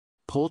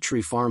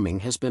Poultry farming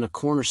has been a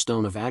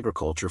cornerstone of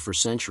agriculture for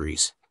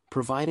centuries,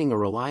 providing a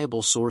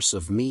reliable source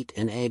of meat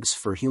and eggs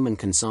for human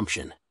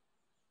consumption.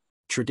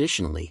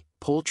 Traditionally,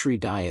 poultry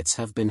diets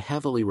have been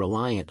heavily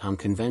reliant on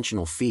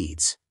conventional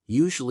feeds,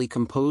 usually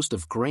composed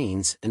of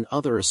grains and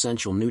other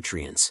essential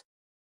nutrients.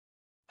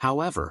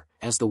 However,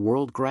 as the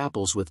world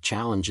grapples with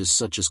challenges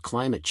such as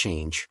climate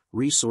change,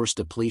 resource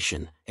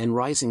depletion, and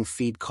rising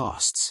feed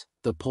costs,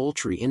 the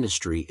poultry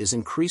industry is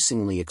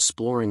increasingly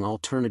exploring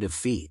alternative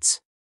feeds.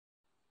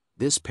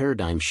 This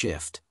paradigm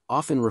shift,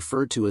 often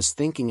referred to as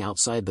thinking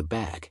outside the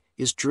bag,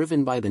 is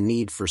driven by the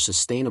need for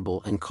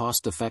sustainable and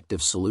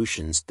cost-effective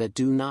solutions that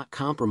do not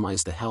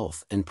compromise the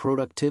health and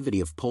productivity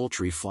of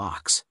poultry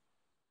flocks.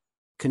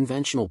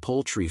 Conventional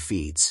poultry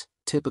feeds,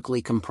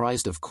 typically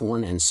comprised of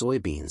corn and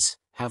soybeans,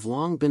 have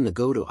long been the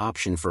go-to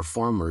option for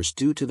farmers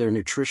due to their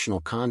nutritional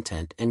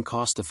content and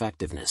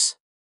cost-effectiveness.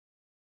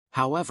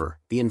 However,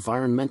 the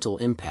environmental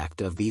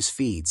impact of these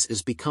feeds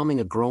is becoming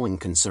a growing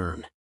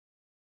concern.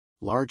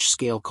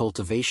 Large-scale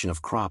cultivation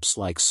of crops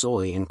like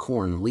soy and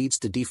corn leads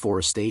to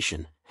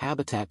deforestation,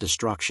 habitat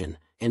destruction,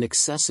 and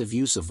excessive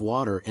use of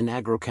water and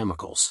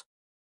agrochemicals.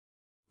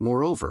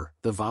 Moreover,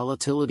 the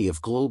volatility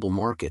of global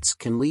markets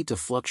can lead to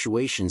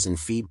fluctuations in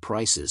feed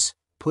prices,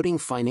 putting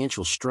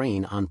financial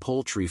strain on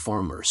poultry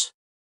farmers.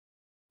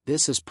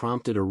 This has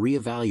prompted a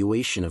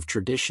re-evaluation of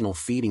traditional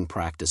feeding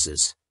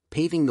practices,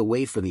 paving the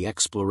way for the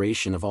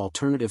exploration of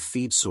alternative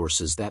feed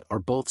sources that are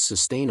both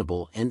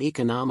sustainable and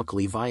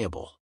economically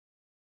viable.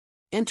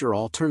 Enter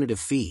alternative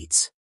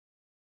feeds.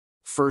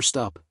 First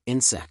up,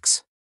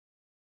 insects.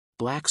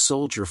 Black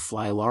soldier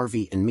fly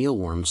larvae and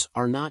mealworms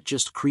are not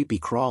just creepy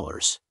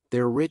crawlers,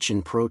 they're rich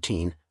in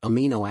protein,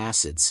 amino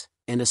acids,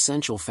 and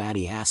essential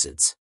fatty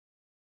acids.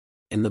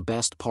 And the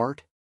best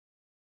part?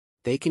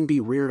 They can be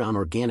reared on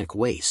organic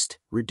waste,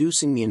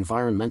 reducing the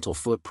environmental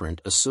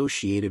footprint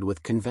associated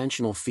with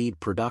conventional feed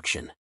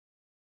production.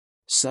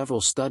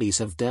 Several studies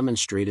have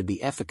demonstrated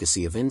the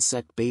efficacy of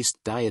insect-based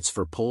diets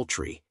for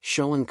poultry,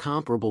 showing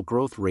comparable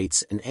growth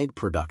rates and egg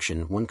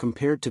production when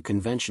compared to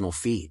conventional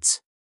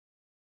feeds.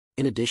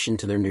 In addition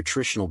to their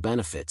nutritional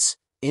benefits,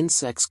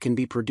 insects can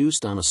be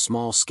produced on a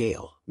small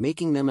scale,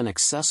 making them an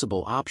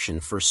accessible option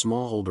for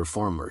smallholder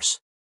farmers.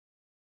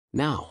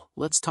 Now,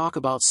 let's talk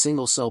about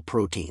single-cell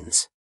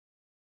proteins.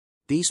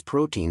 These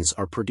proteins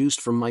are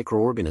produced from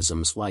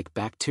microorganisms like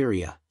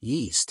bacteria,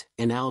 yeast,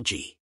 and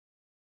algae.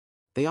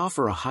 They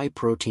offer a high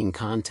protein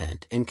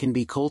content and can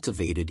be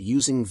cultivated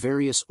using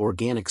various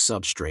organic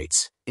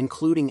substrates,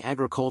 including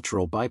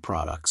agricultural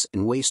byproducts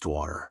and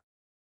wastewater.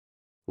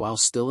 While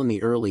still in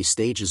the early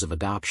stages of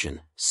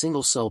adoption,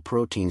 single-cell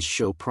proteins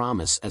show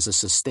promise as a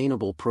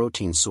sustainable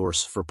protein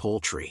source for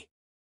poultry.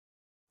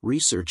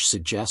 Research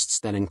suggests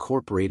that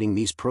incorporating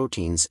these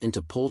proteins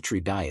into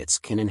poultry diets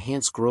can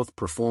enhance growth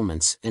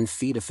performance and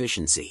feed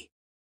efficiency.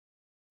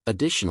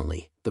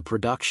 Additionally, the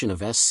production of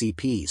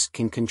SCPs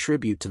can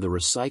contribute to the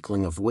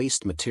recycling of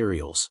waste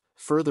materials,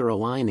 further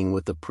aligning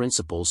with the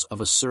principles of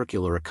a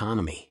circular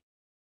economy.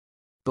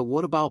 But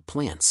what about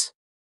plants?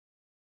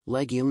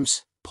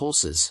 Legumes,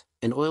 pulses,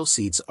 and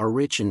oilseeds are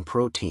rich in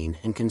protein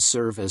and can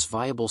serve as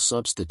viable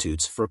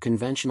substitutes for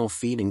conventional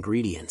feed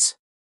ingredients.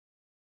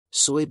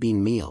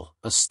 Soybean meal,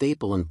 a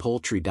staple in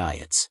poultry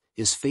diets,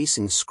 is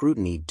facing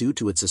scrutiny due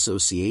to its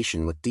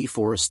association with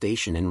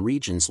deforestation in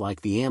regions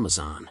like the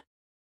Amazon.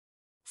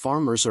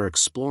 Farmers are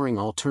exploring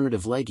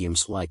alternative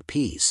legumes like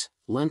peas,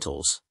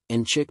 lentils,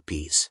 and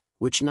chickpeas,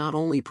 which not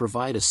only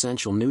provide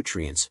essential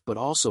nutrients but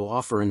also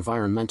offer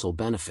environmental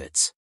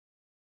benefits.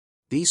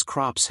 These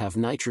crops have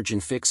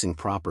nitrogen-fixing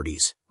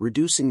properties,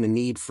 reducing the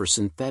need for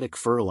synthetic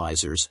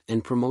fertilizers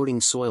and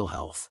promoting soil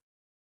health.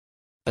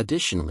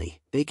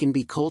 Additionally, they can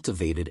be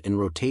cultivated in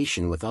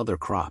rotation with other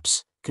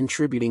crops,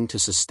 contributing to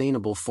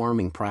sustainable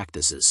farming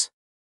practices.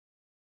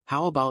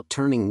 How about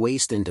turning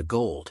waste into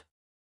gold?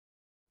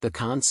 The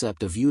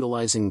concept of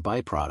utilizing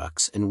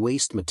byproducts and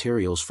waste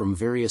materials from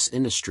various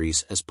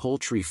industries as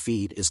poultry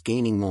feed is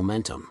gaining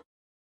momentum.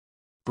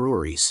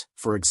 Breweries,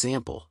 for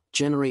example,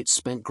 generate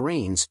spent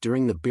grains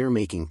during the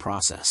beer-making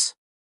process.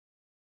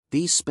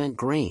 These spent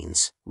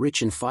grains,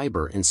 rich in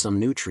fiber and some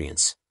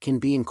nutrients, can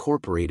be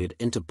incorporated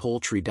into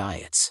poultry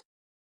diets.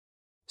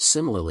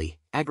 Similarly,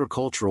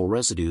 agricultural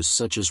residues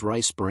such as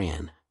rice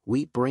bran,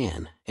 wheat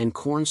bran, and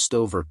corn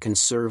stover can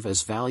serve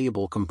as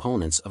valuable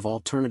components of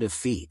alternative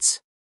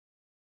feeds.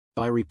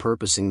 By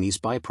repurposing these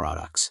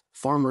byproducts,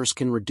 farmers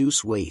can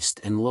reduce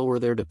waste and lower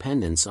their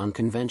dependence on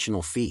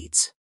conventional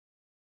feeds.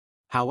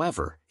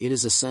 However, it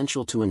is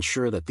essential to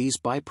ensure that these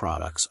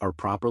byproducts are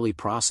properly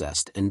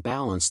processed and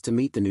balanced to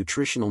meet the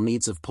nutritional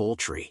needs of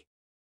poultry.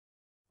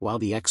 While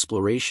the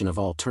exploration of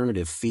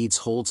alternative feeds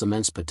holds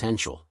immense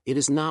potential, it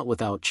is not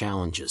without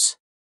challenges.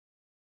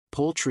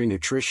 Poultry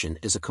nutrition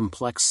is a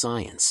complex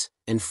science,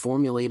 and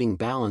formulating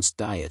balanced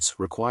diets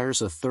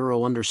requires a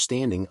thorough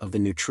understanding of the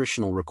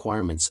nutritional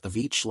requirements of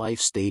each life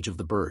stage of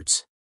the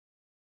birds.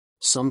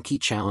 Some key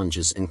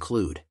challenges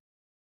include: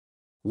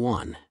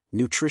 1.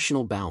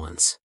 Nutritional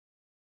balance.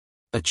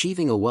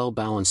 Achieving a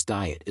well-balanced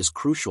diet is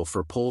crucial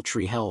for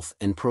poultry health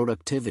and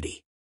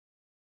productivity.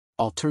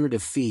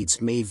 Alternative feeds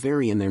may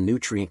vary in their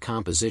nutrient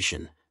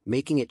composition,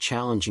 making it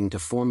challenging to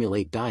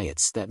formulate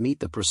diets that meet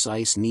the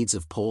precise needs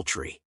of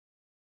poultry.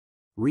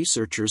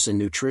 Researchers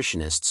and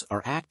nutritionists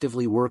are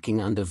actively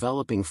working on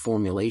developing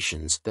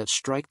formulations that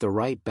strike the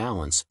right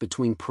balance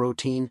between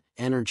protein,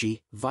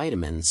 energy,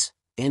 vitamins,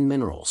 and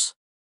minerals.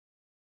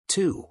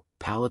 2.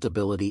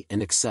 Palatability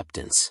and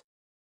acceptance.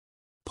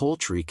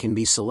 Poultry can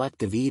be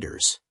selective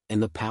eaters,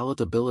 and the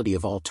palatability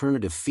of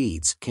alternative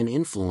feeds can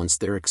influence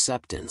their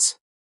acceptance.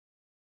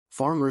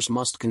 Farmers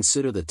must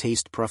consider the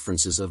taste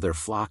preferences of their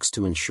flocks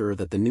to ensure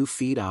that the new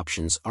feed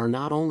options are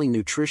not only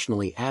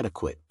nutritionally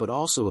adequate but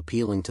also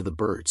appealing to the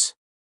birds.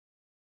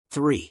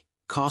 3.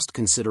 Cost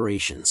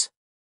considerations.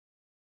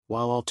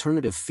 While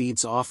alternative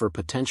feeds offer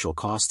potential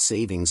cost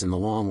savings in the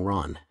long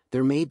run,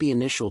 there may be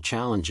initial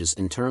challenges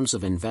in terms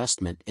of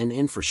investment and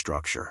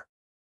infrastructure.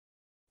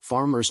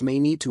 Farmers may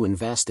need to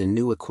invest in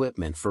new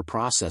equipment for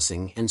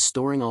processing and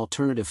storing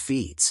alternative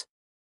feeds.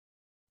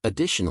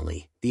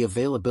 Additionally, the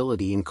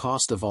availability and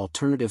cost of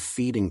alternative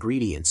feed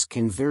ingredients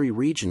can vary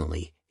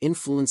regionally,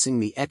 influencing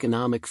the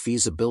economic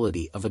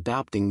feasibility of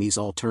adopting these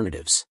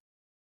alternatives.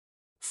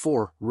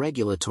 4.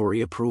 Regulatory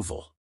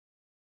approval.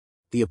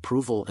 The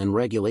approval and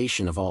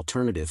regulation of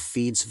alternative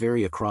feeds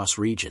vary across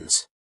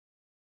regions.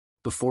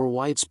 Before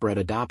widespread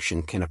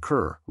adoption can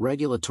occur,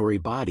 regulatory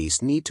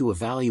bodies need to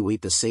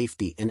evaluate the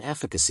safety and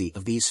efficacy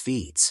of these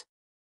feeds.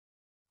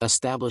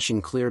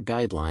 Establishing clear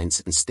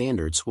guidelines and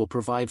standards will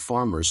provide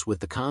farmers with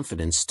the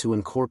confidence to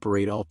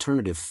incorporate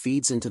alternative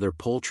feeds into their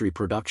poultry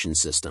production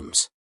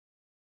systems.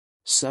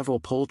 Several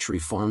poultry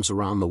farms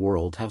around the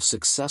world have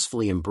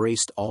successfully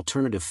embraced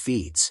alternative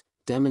feeds,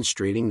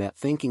 demonstrating that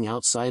thinking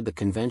outside the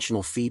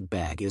conventional feed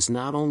bag is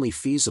not only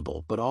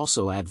feasible but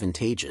also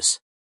advantageous.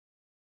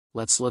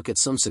 Let's look at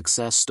some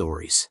success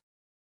stories.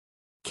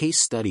 Case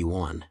Study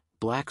 1: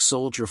 Black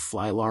soldier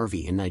fly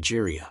larvae in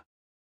Nigeria.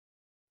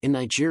 In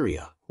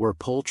Nigeria, where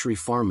poultry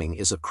farming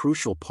is a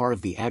crucial part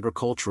of the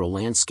agricultural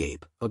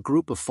landscape, a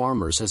group of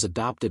farmers has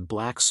adopted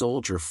black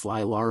soldier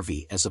fly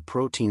larvae as a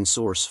protein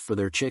source for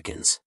their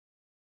chickens.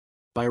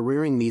 By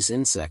rearing these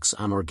insects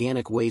on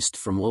organic waste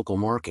from local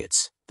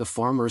markets, the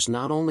farmers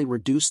not only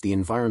reduce the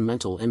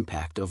environmental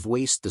impact of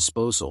waste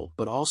disposal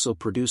but also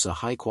produce a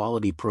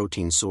high-quality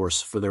protein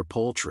source for their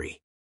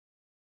poultry.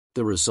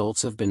 The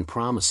results have been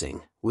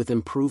promising, with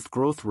improved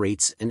growth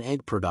rates and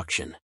egg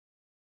production.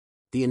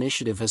 The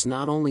initiative has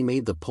not only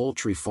made the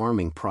poultry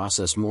farming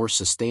process more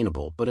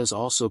sustainable but has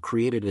also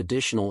created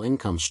additional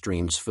income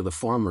streams for the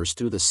farmers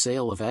through the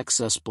sale of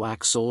excess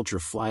black soldier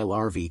fly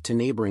larvae to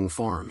neighboring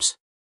farms.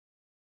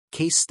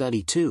 Case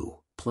Study 2: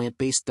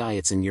 Plant-based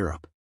diets in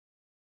Europe.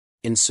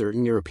 In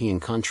certain European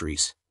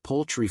countries,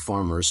 poultry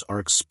farmers are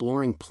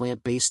exploring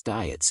plant-based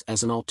diets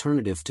as an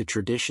alternative to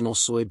traditional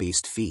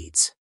soy-based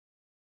feeds.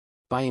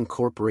 By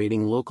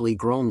incorporating locally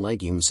grown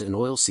legumes and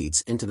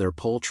oilseeds into their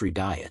poultry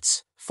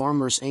diets,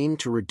 farmers aim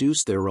to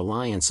reduce their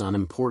reliance on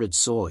imported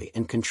soy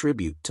and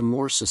contribute to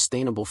more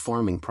sustainable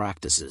farming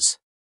practices.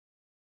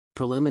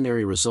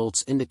 Preliminary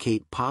results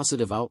indicate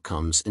positive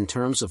outcomes in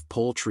terms of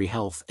poultry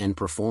health and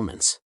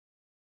performance.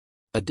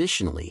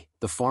 Additionally,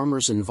 the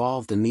farmers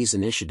involved in these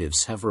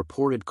initiatives have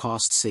reported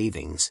cost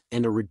savings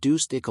and a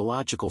reduced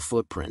ecological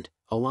footprint,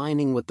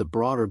 aligning with the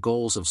broader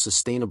goals of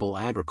sustainable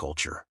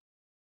agriculture.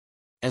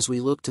 As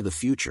we look to the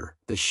future,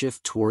 the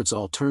shift towards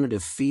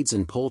alternative feeds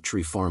in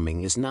poultry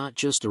farming is not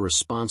just a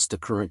response to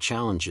current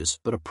challenges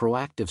but a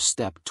proactive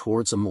step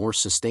towards a more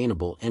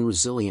sustainable and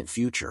resilient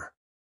future.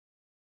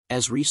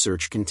 As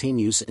research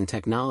continues and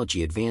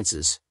technology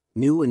advances,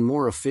 new and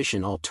more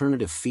efficient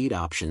alternative feed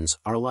options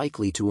are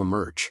likely to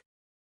emerge.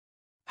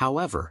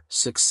 However,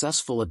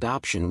 successful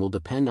adoption will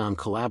depend on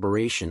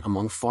collaboration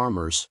among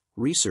farmers,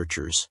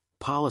 researchers,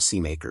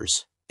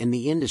 policymakers, and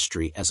the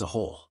industry as a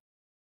whole.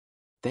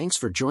 Thanks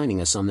for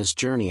joining us on this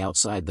journey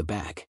outside the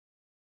bag.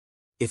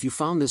 If you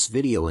found this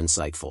video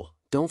insightful,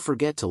 don't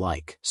forget to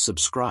like,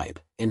 subscribe,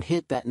 and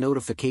hit that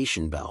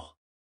notification bell.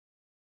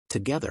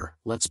 Together,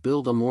 let's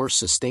build a more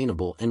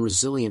sustainable and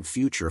resilient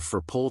future for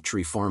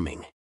poultry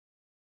farming.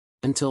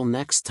 Until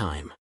next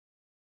time.